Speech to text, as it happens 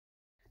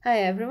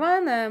Hi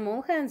everyone, I'm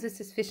Ulha and this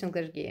is Fish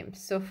English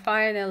Games. So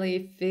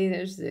finally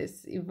finished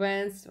this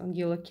events on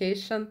new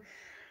location,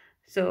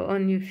 so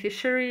on new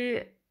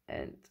fishery,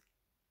 and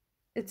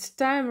it's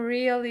time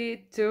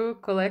really to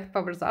collect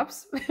powers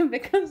ups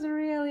because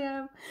really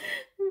I'm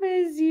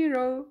by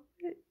zero.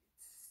 It's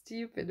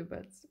stupid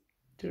but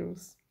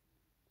truth.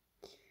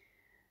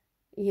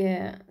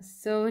 Yeah,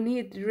 so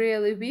need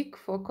really weak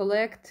for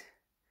collect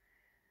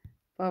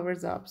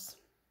powers ups.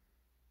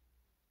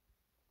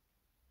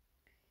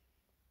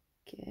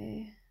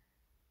 Okay.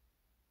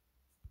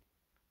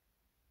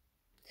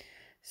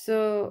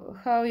 So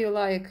how you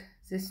like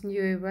this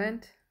new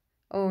event?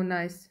 Oh,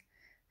 nice.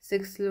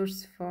 6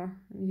 lures for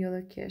new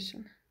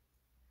location.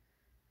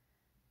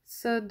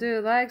 So do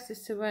you like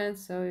this event?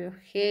 So you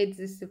hate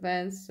this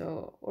event?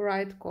 So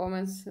write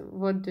comments.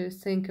 What do you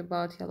think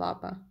about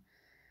Yalapa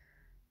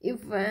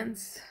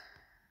events?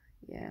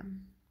 Yeah.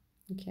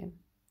 Okay.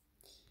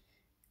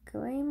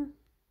 Claim.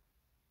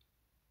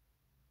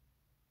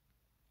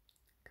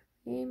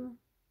 Claim.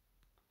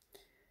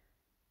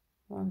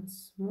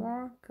 Once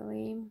more.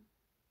 Claim.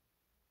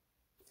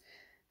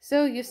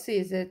 So you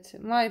see that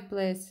my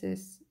place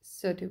is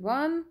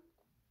 31.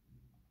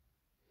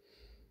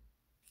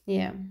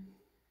 Yeah.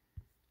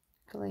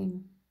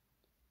 Claim.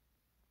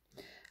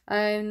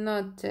 I'm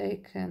not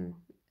taken.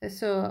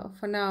 So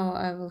for now,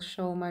 I will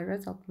show my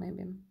result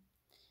maybe.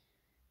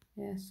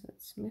 Yes,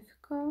 it's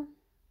mythical.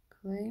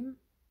 Claim.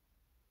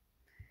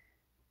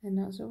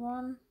 Another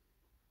one.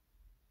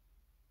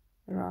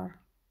 Rare.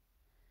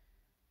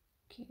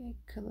 Okay,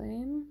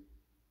 claim.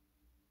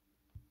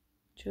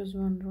 Choose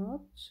one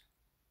rod.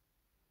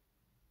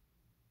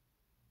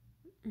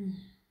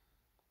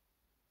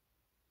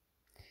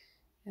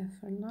 Yeah,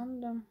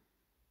 Fernando.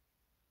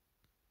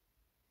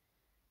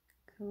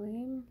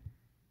 Claim.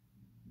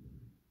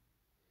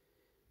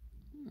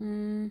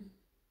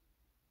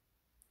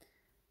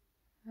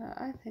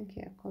 I think,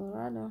 yeah,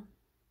 Colorado.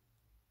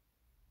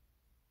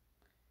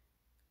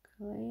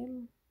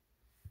 Claim.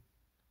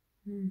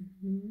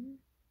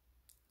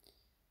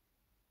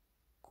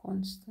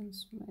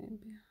 Constance,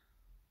 maybe.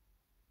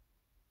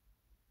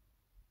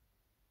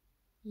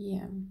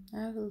 Yeah,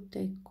 I will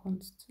take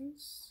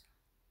Constance.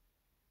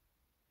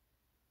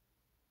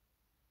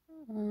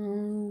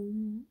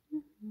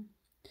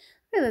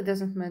 Really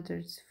doesn't matter,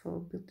 it's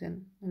for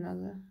built-in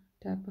another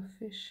type of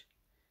fish.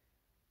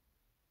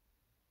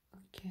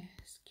 Okay,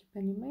 skip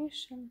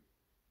animation.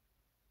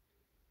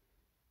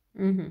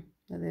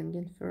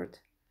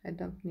 Lingenford. I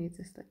don't need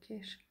this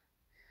location.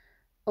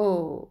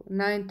 Oh,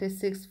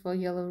 96 for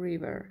Yellow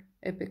River.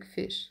 Epic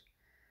fish.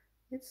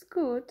 It's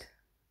good.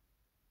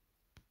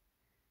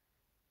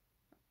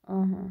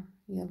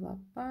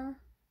 Yelapa.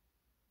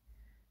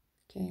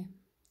 Okay,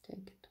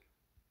 take it.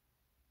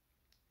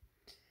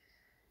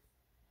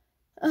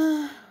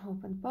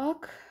 Open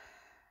pack.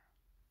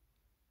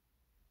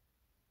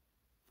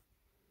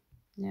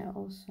 Yeah,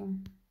 also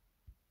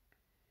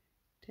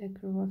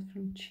take reward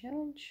from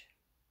challenge.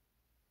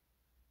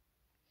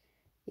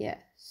 Yeah,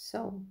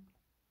 so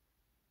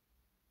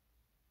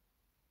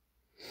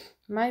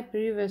my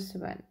previous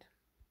event.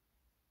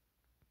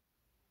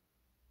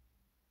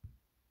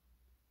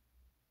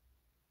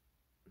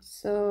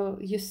 So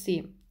you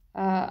see,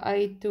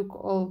 I took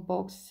all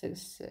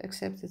boxes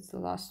except it's the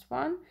last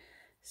one.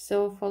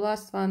 So for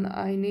last one,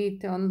 I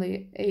need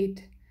only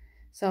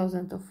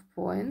 8,000 of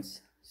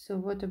points. So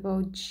what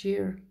about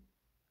cheer?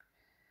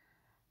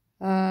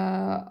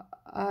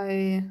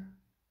 I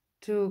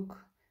took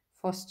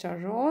Foster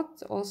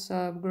Rod, also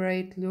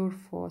upgrade lure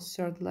for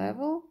 3rd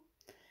level.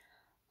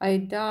 I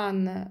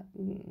done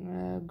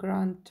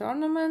grand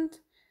tournament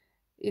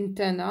in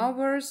 10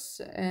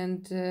 hours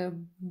and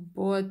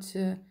bought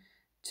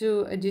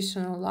 2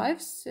 additional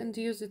lives and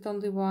used it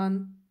only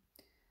one.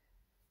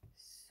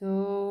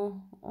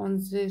 So on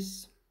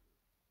this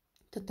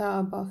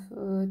tab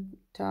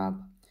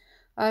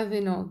I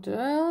win all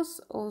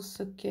duels,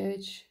 also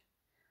catch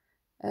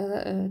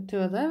 2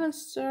 11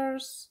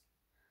 stars,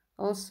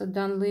 also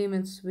done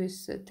limits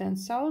with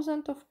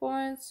 10,000 of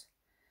points,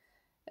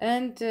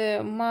 and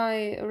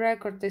my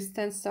record is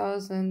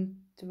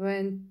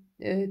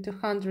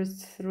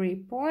 10,203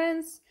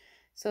 points,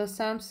 so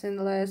something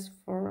less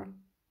for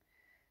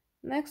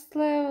next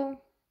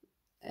level.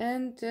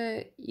 And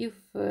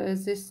if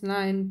this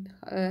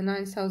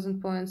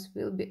 9,000 points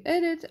will be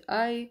added,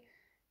 I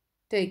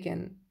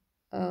taken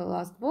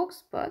last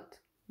box, but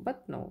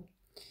no.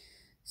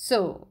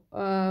 So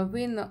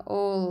win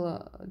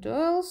all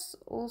duels.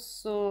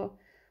 Also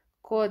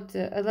caught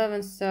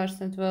 11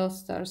 stars and 12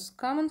 stars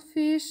common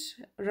fish,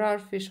 rare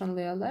fish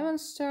only 11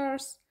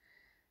 stars,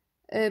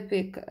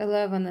 epic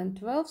 11 and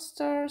 12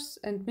 stars,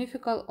 and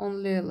mythical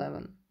only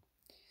 11.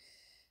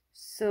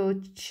 So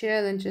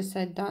challenges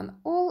I done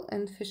all,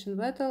 and fish and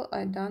battle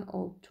I done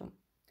all too.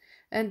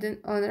 And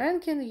on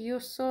ranking you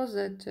saw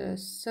that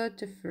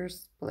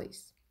 31st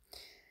place.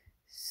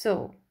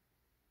 So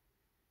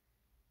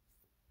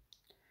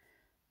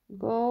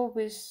go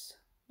with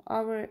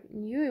our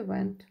new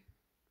event.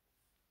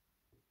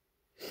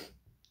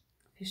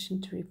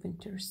 Fishing trip,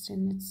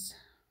 interesting. It's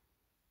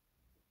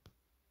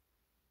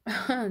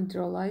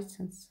Draw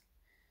license.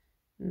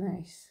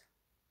 Nice.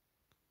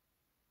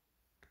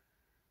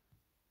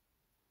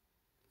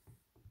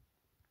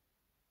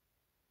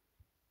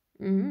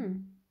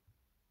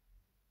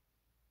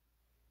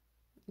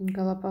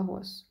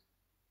 Galapagos.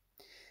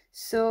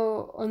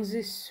 So on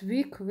this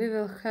week we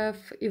will have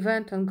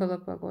event on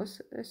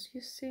Galapagos, as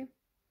you see.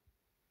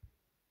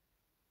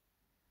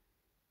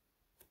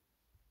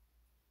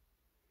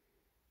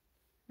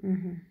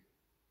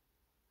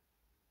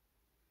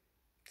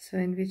 So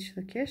in which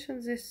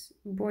location this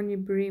Bonnie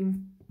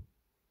Bream?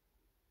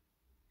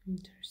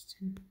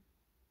 Interesting.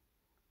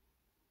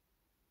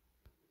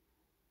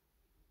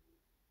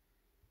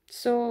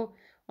 So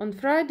on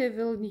Friday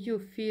will new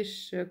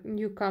fish,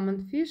 new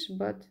common fish,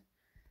 but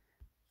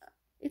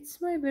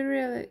it's maybe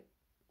really,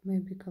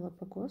 maybe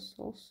Galapagos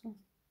also.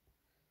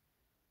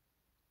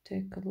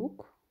 Take a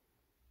look.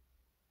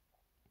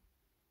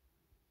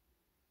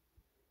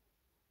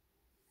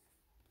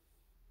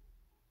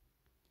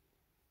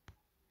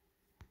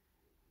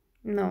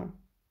 No,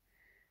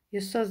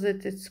 you saw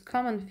that it's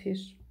common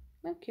fish.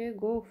 Okay,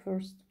 go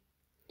first.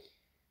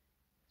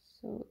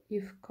 So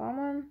if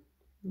common,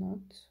 not,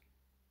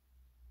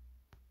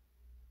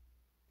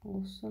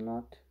 also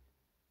not,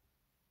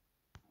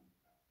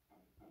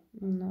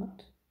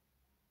 not,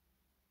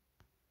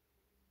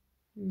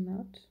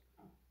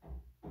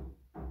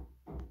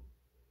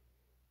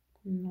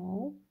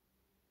 no.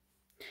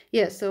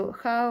 Yeah, so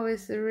how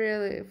is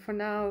really for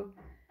now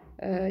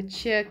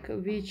check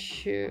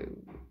which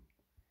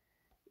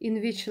in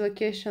which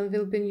location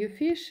will be new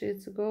fish.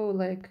 It's go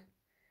like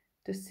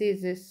to see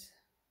this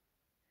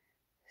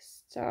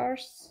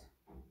stars.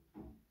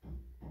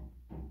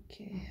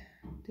 Okay,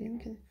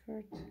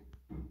 Dinkelford.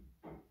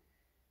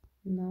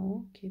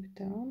 No, Cape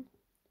Town.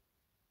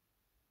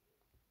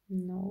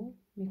 No,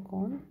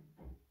 Mekong.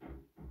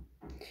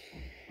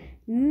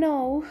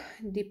 No,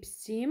 Deep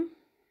Sea.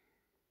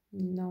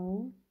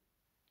 No.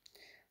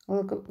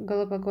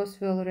 Galapagos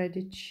we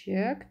already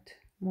checked.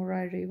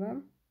 Murai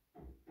River.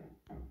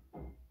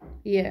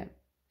 Yeah.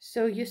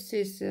 So you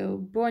see, so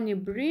Bonnie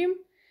Bream,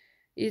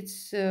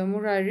 it's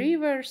Murai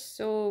River.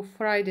 So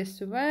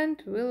Friday's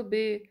event will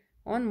be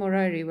on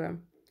Murai River.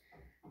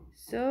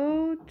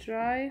 So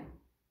try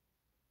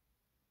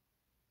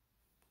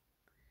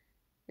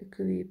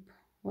equip.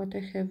 What I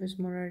have is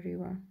Murai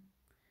River.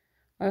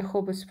 I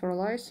hope it's for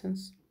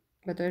license,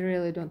 but I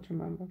really don't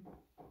remember.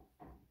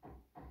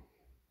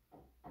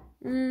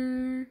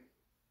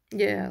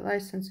 Yeah,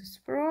 license is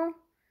pro.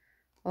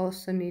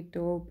 Also need to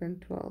open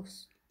 12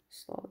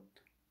 slot.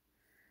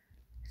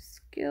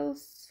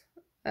 Skills.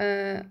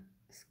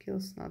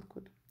 Skills not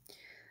good.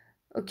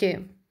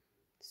 Okay,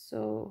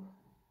 so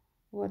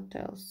what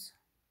else?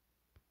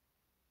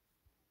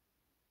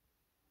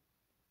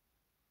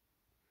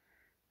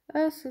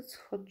 Assets,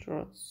 hot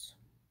rods.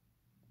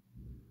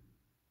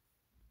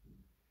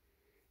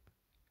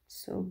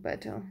 So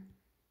battle.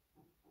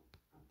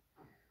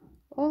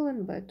 All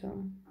in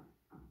battle.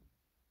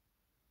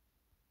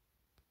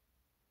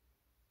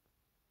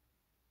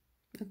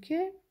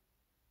 Okay.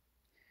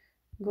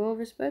 Go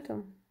with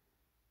battle.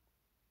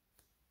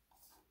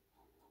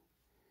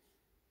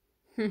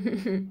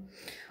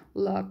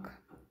 Luck.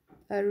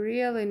 I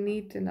really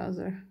need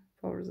another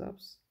powers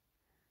ups.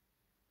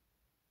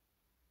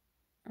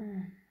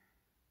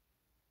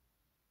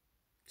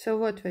 So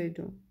what will you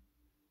do?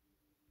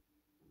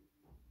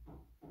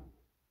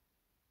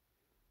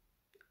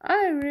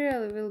 I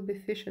really will be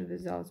fishing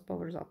without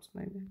powers ups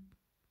maybe.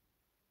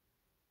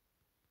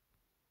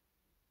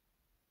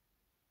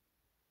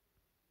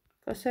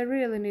 Because I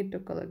really need to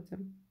collect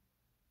them.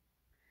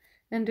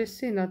 And you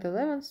see, not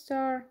 11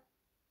 star.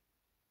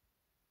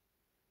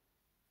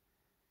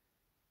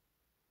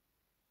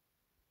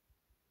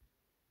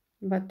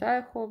 But I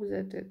hope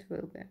that it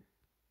will be.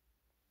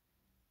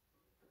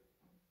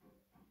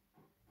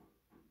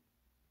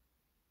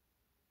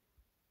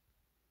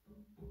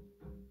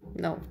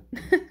 No.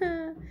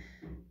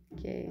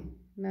 Okay,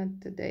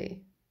 not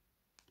today.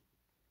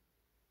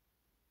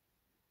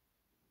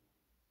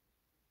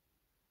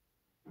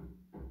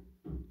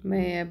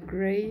 May I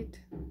upgrade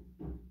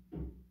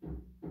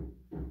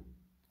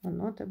or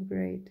not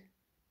upgrade?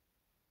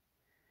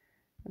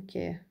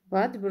 Okay,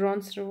 but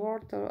bronze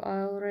reward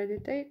I already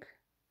take.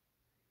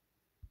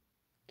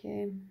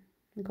 Okay,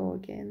 go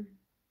again.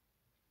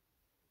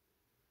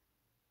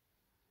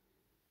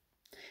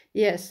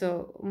 Yeah,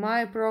 so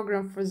my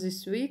program for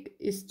this week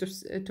is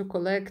to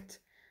collect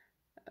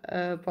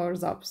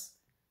powers ups.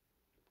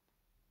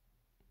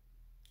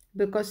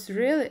 Because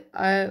really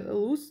I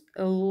lose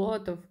a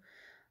lot of,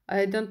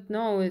 I don't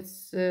know,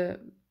 it's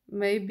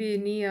maybe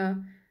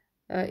near,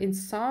 in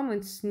some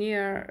it's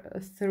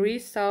near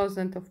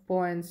 3,000 of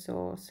points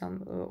or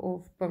some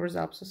of powers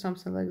ups or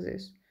something like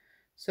this.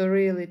 So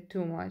really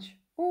too much.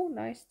 Oh,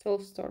 nice,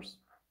 12 stars.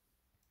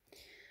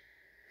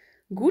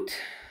 Good.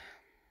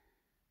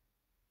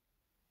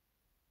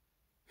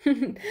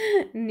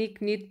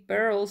 Nick need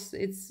pearls.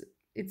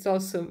 It's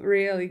awesome,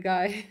 really,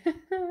 guy.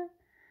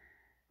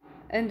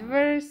 And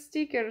where is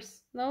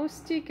stickers? No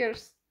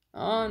stickers.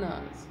 Oh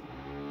no.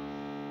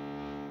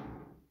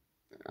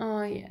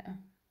 Oh yeah.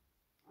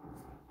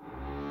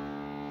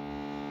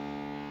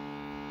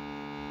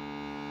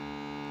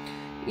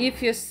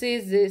 If you see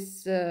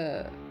this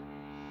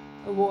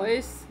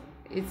voice,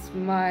 it's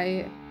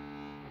my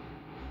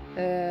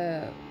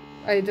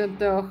I don't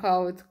know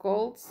how it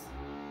calls,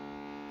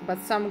 but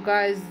some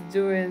guys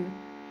doing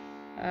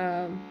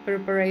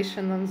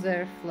preparation on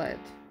their flat.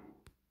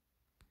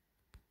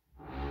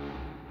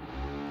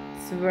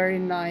 It's very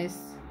nice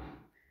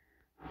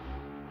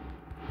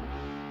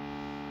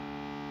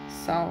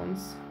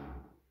sounds.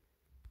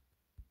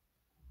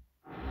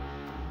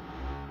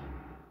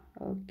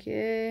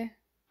 Okay.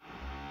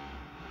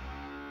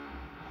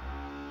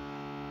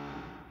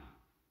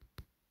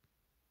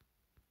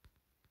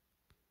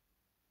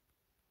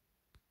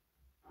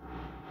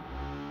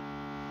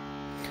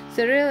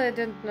 So really, I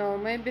don't know.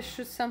 Maybe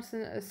shoot some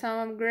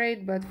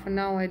upgrade, but for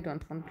now I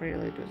don't want to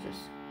really do this.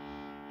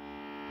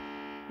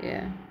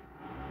 Yeah,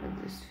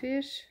 with this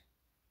fish.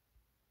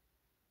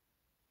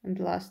 And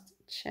last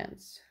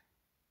chance.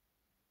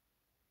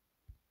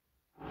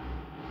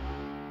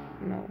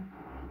 No.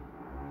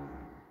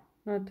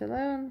 Not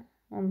 11,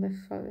 only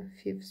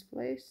 5th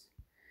place.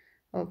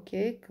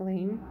 Okay,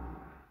 claim.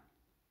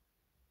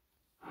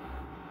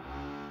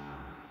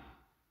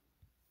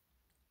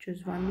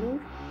 Choose one lure.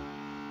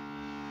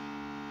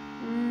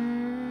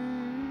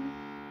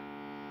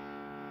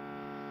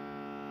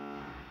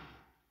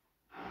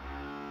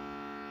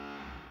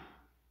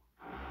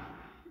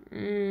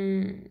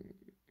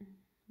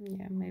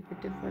 Yeah, maybe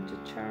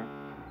devoted charm.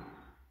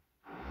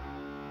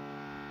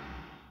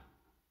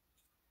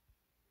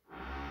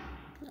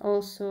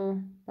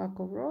 Also, pack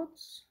of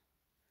rods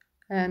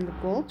and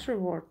gold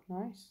reward.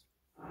 Nice.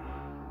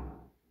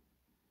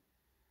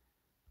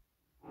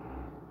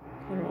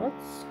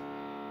 Rods.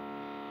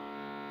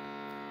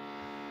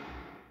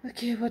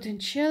 Okay, what in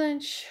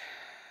challenge?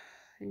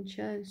 In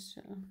challenge,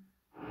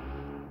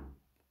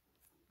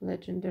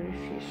 legendary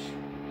fish.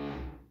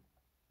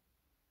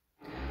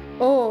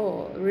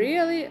 Oh,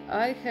 really?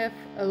 I have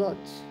a lot.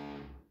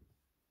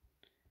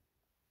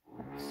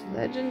 It's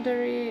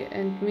legendary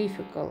and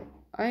mythical.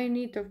 I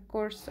need, of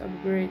course,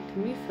 upgrade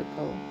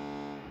mythical.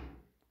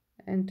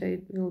 And I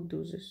will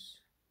do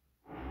this.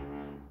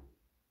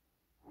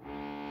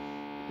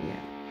 Yeah.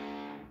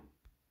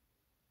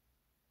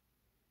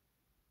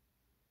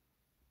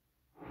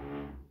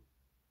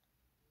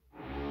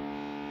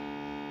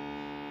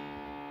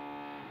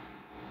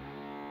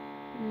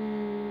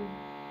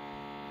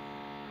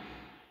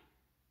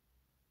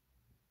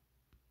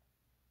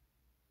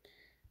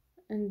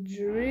 And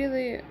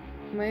really,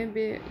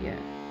 maybe, yeah.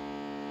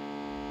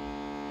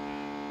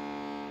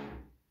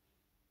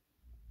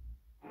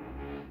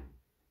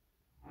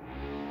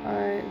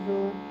 I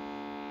will.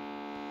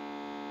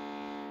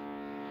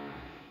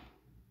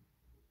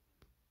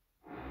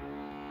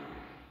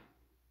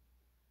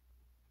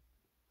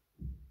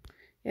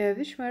 Yeah,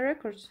 which my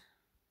records?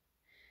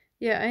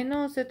 Yeah, I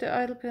know that the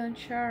idle pill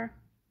char.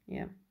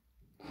 Yeah.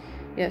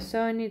 Yeah,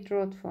 so I need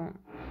rod phone.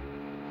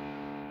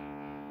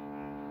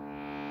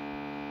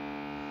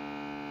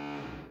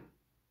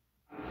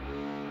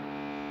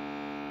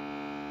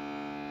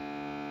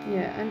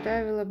 Yeah, and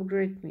I will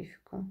upgrade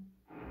mythical.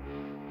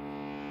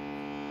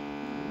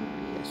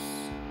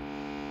 Yes.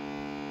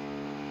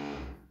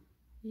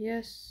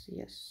 Yes,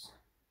 yes.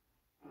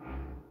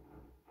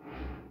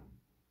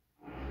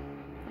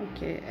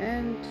 Okay,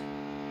 and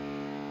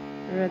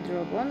red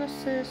draw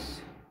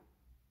bonuses.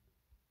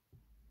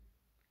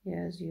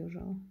 Yeah, as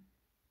usual.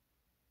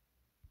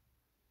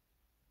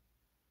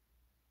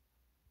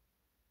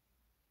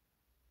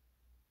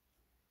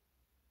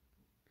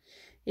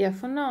 Yeah,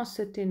 for now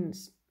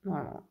settings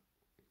normal.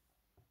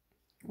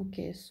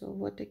 Okay, so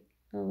what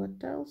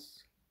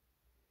else?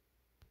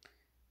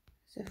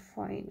 The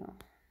final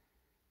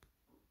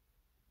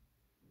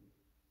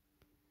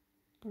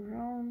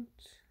round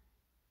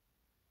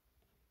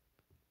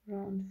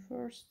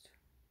first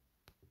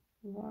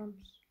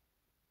worms.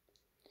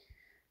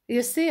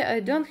 You see, I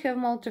don't have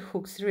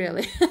multi-hooks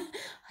really.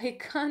 I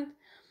can't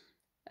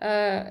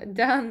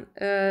done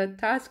a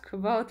task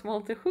about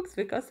multi-hooks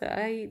because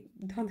I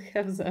don't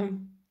have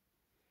them,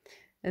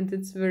 and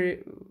it's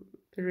very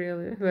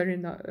really very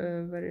not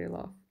very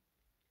low.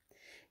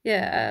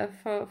 Yeah,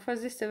 for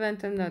this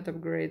event I'm not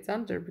upgrade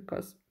Thunder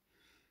because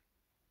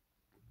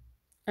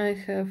I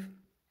have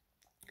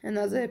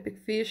another epic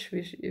fish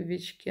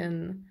which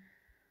can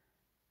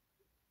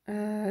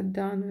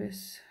done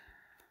with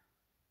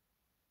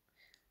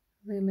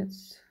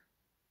limits.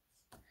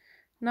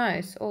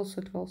 Nice,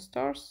 also 12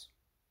 stars.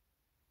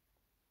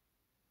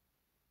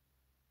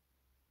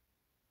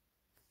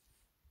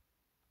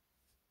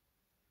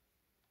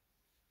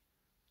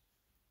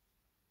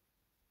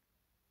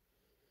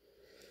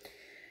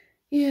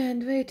 Yeah,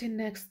 and waiting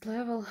next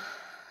level,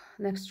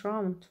 next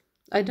round.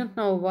 I don't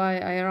know why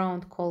I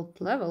round called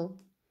level.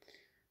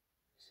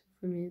 So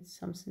for me it's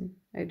something,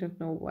 I don't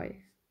know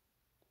why.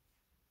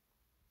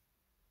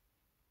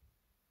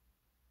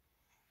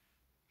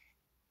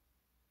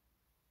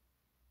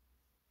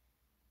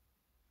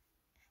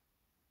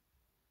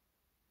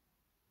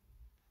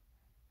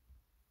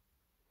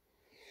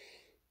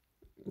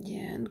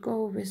 Yeah, and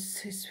go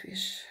with this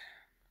fish.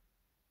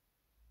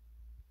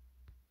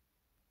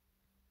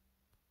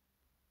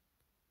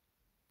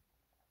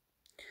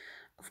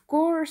 Of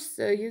course,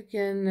 you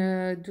can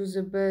do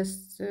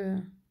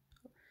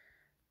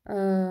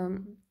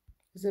um,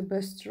 the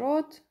best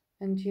road,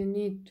 and you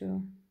need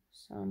to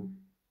some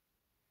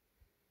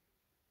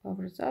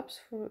powers ups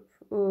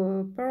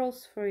for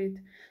pearls for it.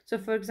 So,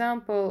 for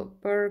example,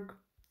 perk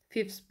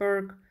fifth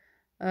perk,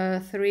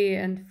 3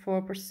 and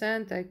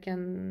 4%. I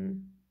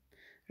can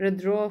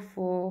redraw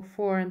for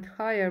 4 and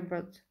higher,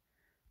 but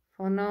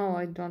for now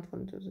I don't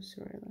want to do this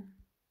really.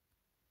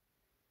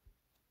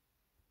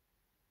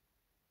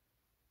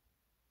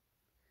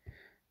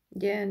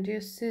 Yeah, and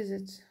you see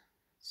that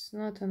it's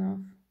not enough.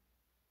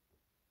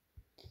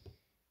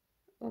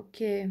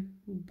 Okay,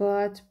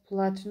 but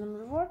platinum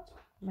reward,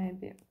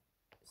 maybe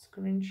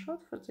screenshot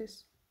for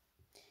this.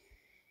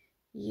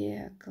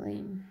 Yeah,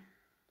 claim.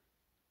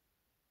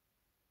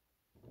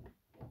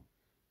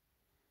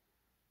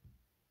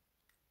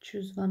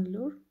 Choose one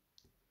lure.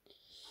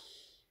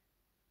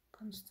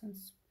 Constant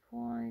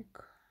spike.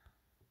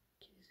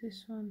 Okay,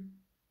 this one.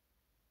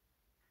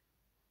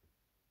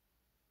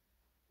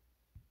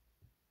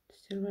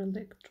 Silver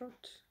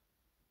electrode.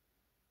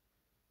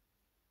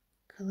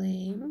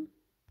 Claim.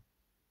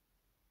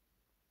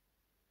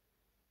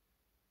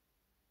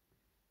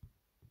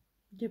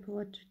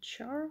 Deepwater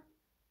char.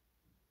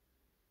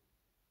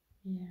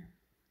 Yeah,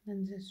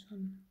 and this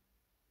one.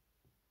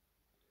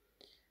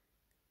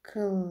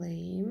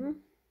 Claim.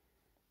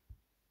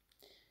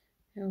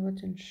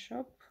 What in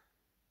shop?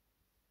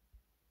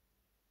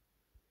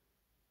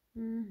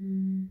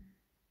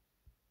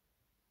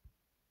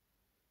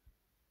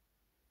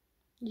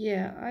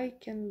 Yeah, I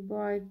can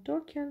buy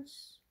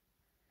tokens,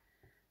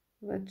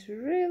 but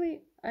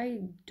really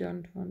I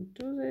don't want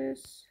to do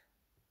this.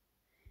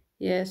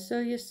 Yeah, so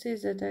you see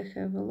that I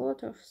have a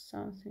lot of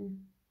something.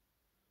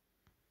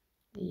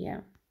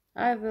 Yeah,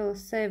 I will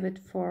save it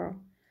for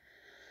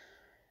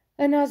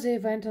another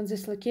event on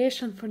this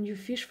location, for new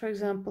fish, for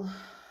example.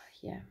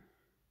 Yeah.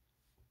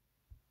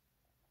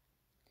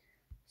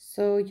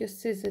 So you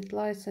see that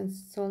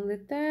license is only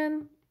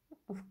 10.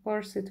 Of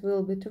course, it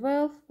will be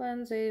 12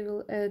 when they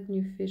will add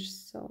new fish.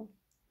 So.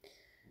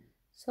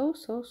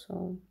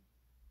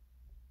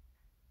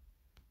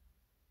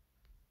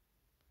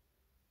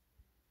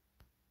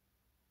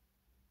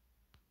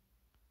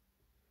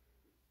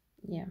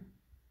 Yeah.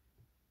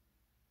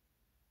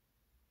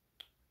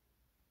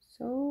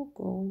 So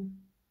go.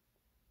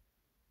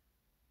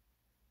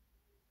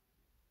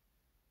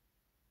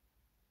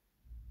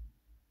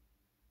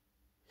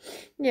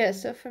 Yeah,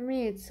 so for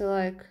me it's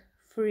like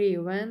free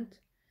event,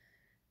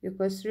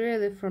 because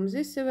really from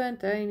this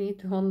event I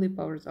need only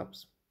powers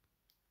ups.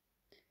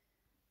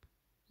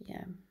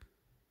 Yeah.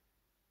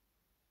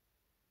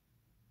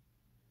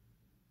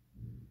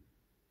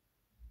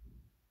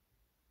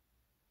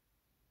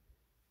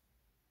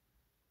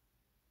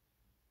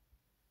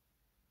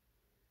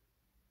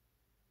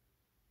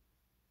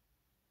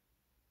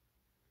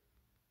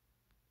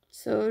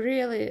 So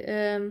really,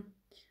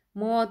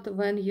 mod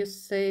when you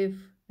save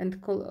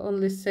and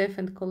only save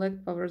and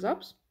collect powers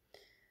ups,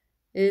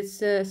 it's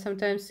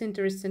sometimes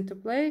interesting to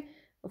play.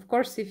 Of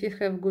course, if you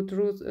have good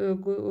routes,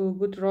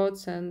 good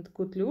rods and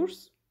good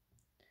lures,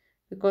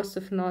 because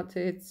if not,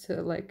 it's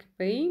like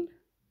pain.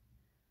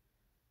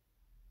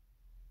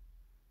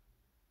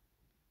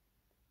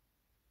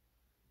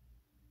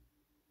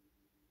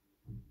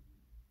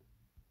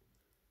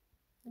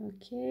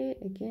 Okay,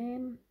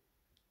 again.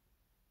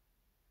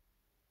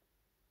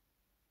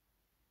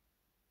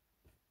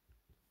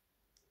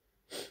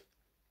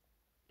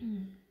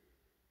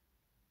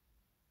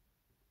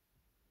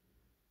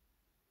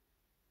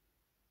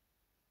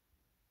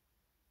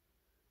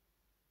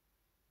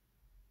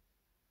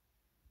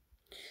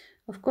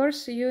 Of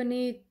course, you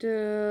need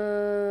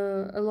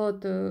a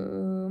lot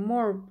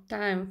more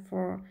time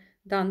for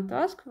done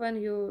task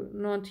when you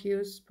not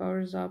use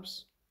powers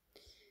ups,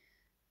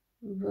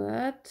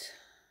 but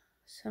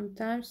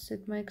sometimes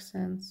it makes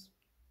sense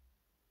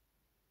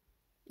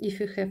if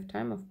you have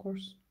time, of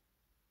course.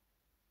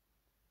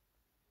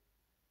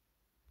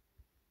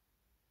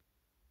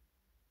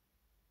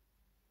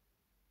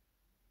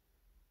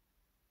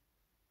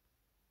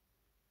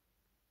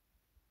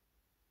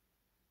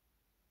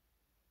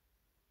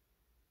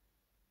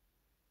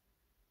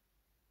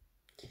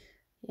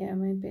 Yeah,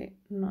 maybe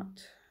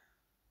not,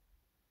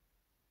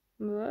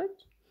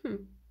 but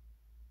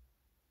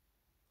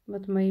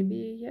but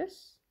maybe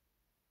yes.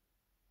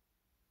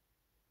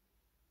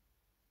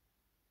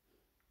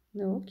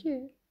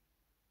 Okay.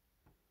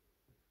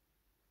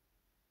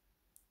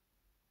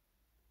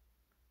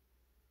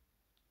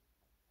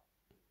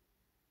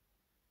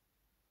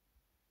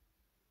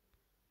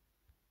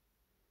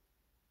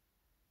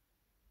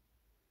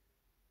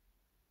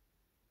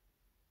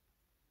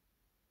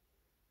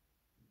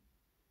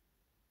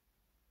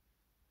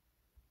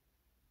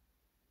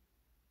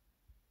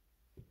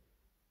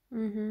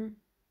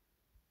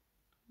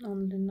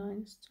 Only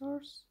 9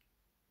 stars.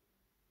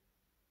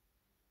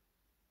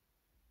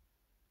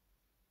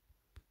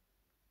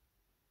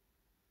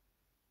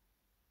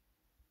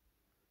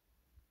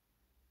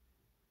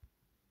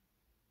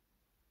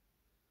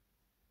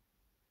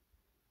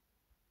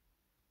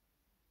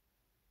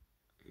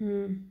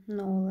 No,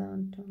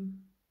 11 tone.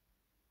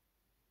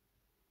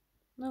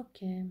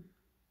 Okay.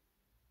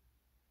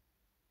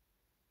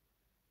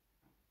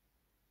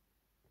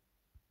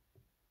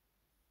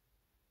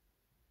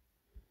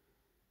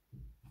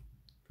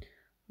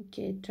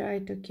 Okay, try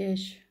to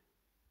catch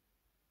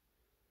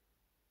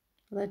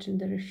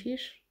legendary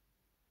fish.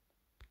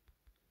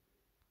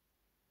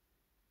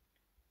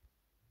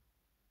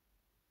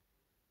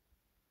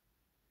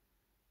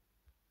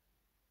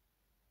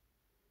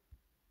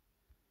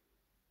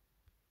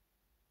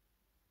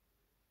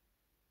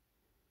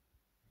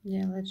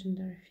 Yeah,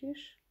 legendary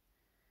fish.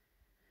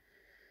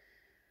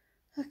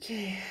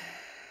 Okay.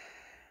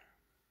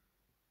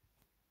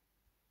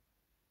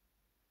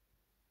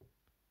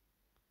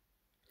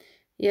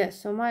 Yeah,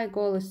 so my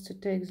goal is to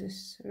take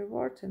this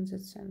reward, and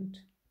that's end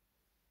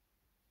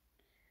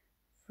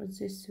for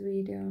this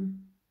video.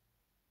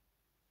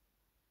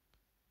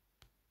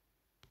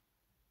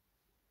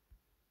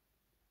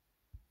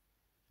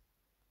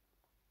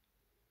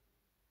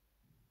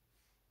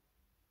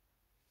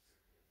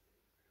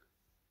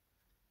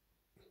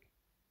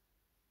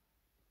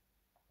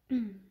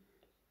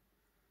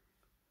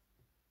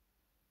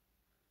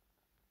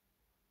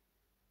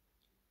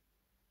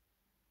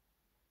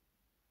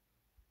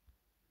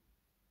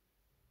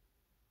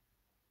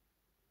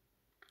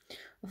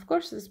 Of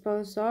course, with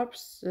both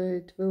orbs,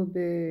 it will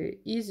be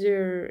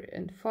easier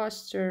and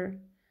faster,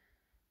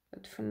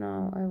 but for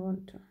now I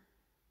want to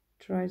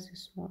try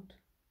this mod.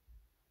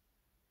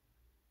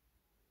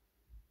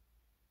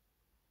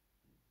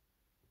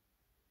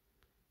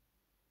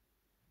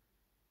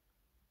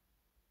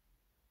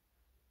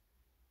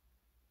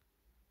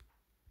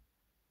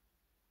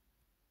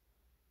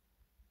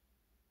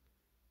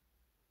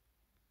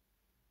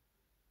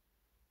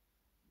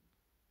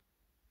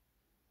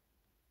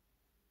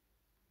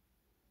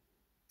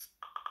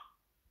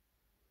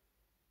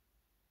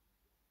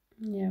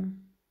 Yeah.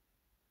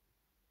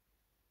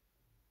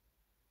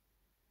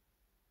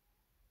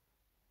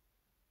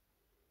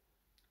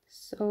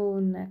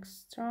 So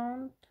next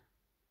round.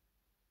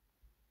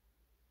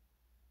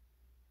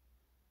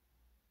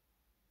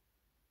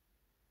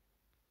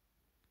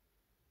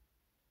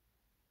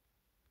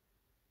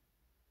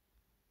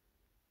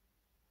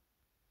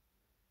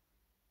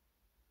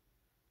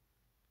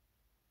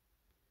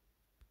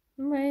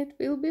 Wait,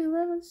 will be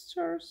 11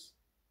 stars?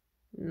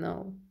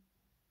 No,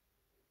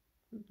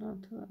 not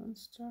 11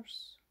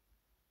 stars.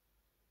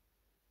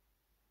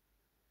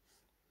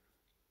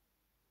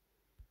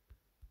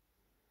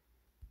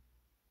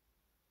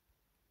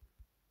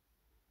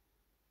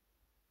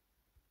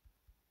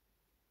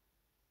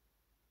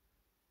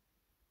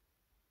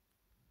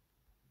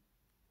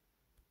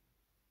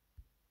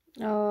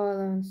 Oh,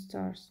 11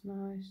 stars,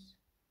 nice.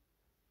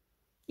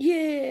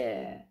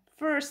 Yeah!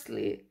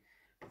 Firstly,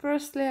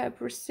 I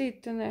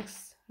proceed to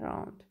next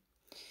round.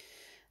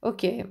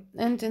 Okay,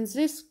 and in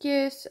this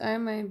case, I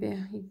maybe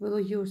will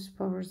use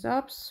powers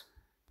ups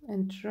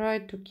and try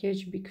to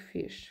catch big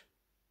fish.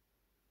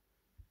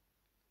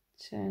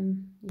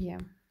 Then, yeah,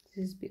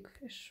 this big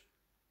fish.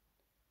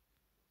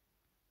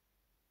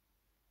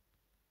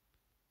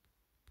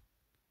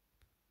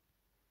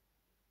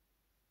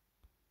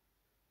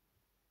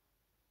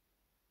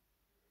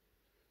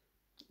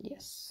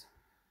 Yes.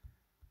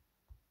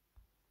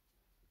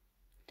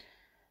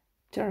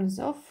 Turns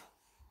off.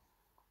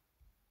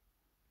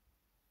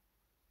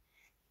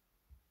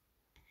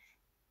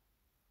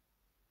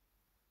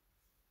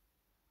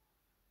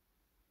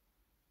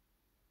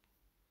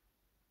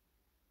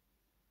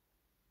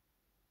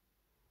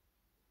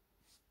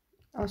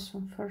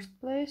 Also first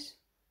place.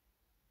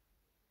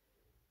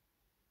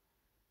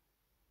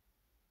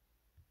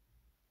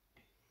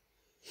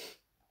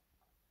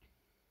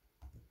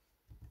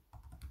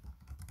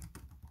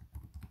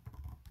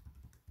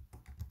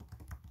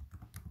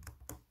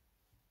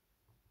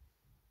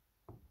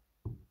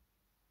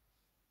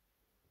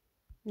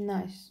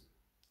 Nice.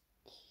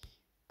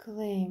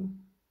 Claim.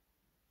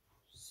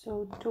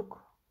 So took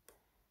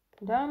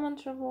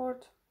diamond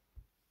reward.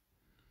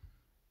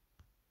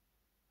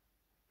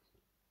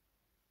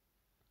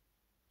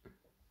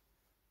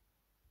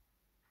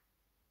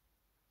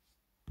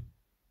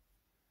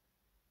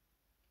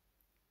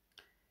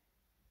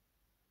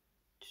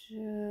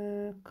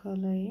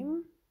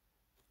 Claim.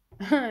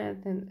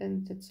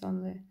 and it's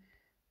only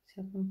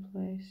second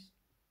place.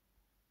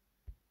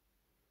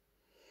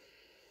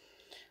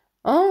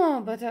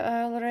 Oh, but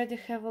I already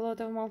have a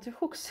lot of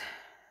multi-hooks.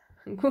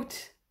 Good.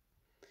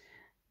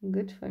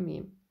 Good for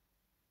me.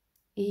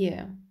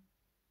 Yeah.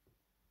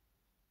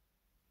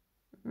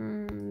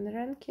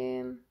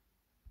 Ranking.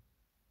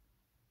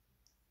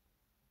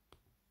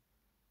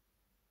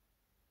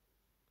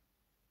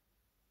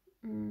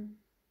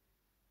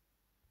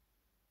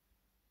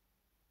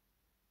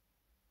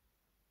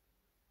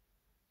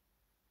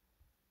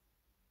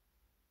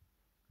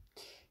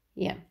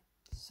 Yeah.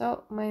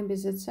 So maybe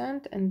that's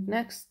end, and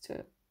next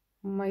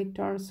my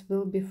turns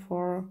will be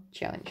for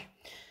challenge.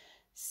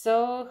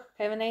 So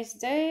have a nice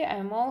day.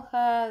 I'm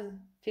Olha.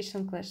 Fish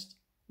and Clash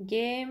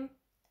game.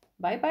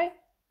 Bye bye.